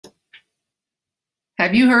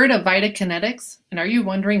Have you heard of VitaKinetics, and are you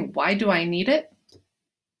wondering, why do I need it?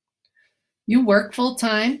 You work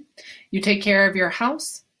full-time, you take care of your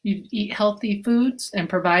house, you eat healthy foods and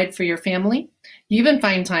provide for your family. You even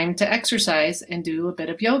find time to exercise and do a bit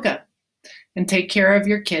of yoga and take care of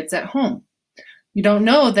your kids at home. You don't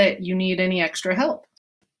know that you need any extra help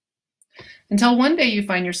until one day you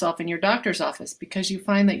find yourself in your doctor's office because you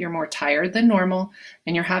find that you're more tired than normal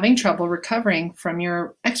and you're having trouble recovering from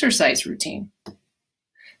your exercise routine.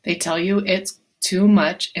 They tell you it's too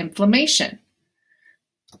much inflammation.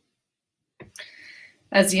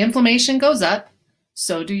 As the inflammation goes up,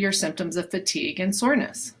 so do your symptoms of fatigue and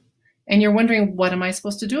soreness. And you're wondering, what am I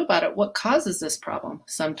supposed to do about it? What causes this problem?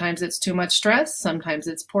 Sometimes it's too much stress, sometimes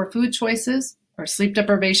it's poor food choices, or sleep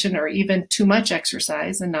deprivation, or even too much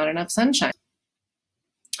exercise and not enough sunshine.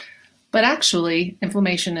 But actually,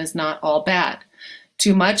 inflammation is not all bad.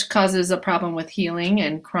 Too much causes a problem with healing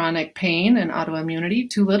and chronic pain and autoimmunity.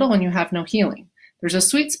 Too little when you have no healing. There's a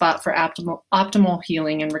sweet spot for optimal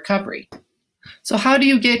healing and recovery. So how do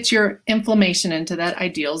you get your inflammation into that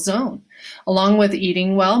ideal zone? Along with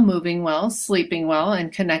eating well, moving well, sleeping well,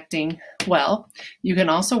 and connecting well, you can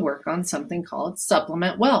also work on something called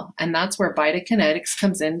supplement well. And that's where VitaKinetics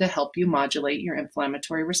comes in to help you modulate your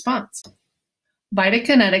inflammatory response.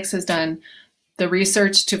 VitaKinetics has done the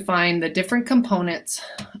research to find the different components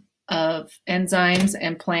of enzymes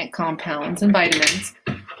and plant compounds and vitamins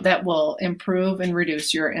that will improve and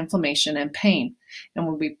reduce your inflammation and pain. And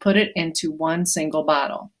when we put it into one single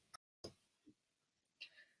bottle.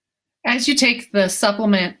 As you take the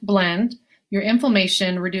supplement blend, your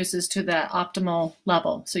inflammation reduces to the optimal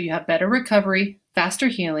level. So you have better recovery, faster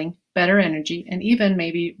healing, better energy, and even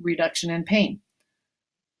maybe reduction in pain.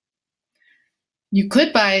 You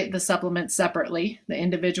could buy the supplements separately, the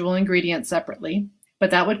individual ingredients separately,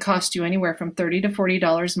 but that would cost you anywhere from $30 to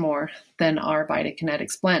 $40 more than our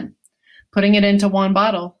VitaKinetics blend. Putting it into one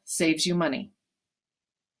bottle saves you money.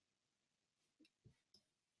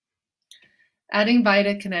 Adding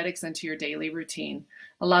VitaKinetics into your daily routine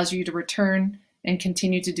allows you to return and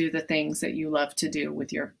continue to do the things that you love to do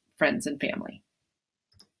with your friends and family.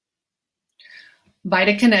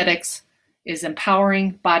 VitaKinetics is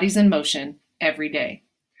empowering bodies in motion every day.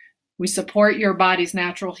 We support your body's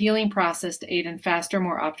natural healing process to aid in faster,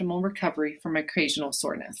 more optimal recovery from occasional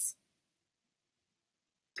soreness.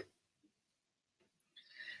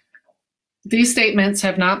 These statements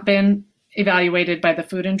have not been evaluated by the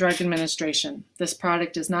Food and Drug Administration. This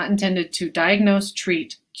product is not intended to diagnose,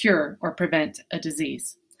 treat, cure, or prevent a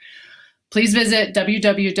disease. Please visit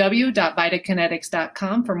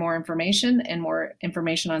www.vitakinetics.com for more information, and more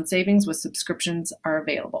information on savings with subscriptions are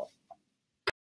available.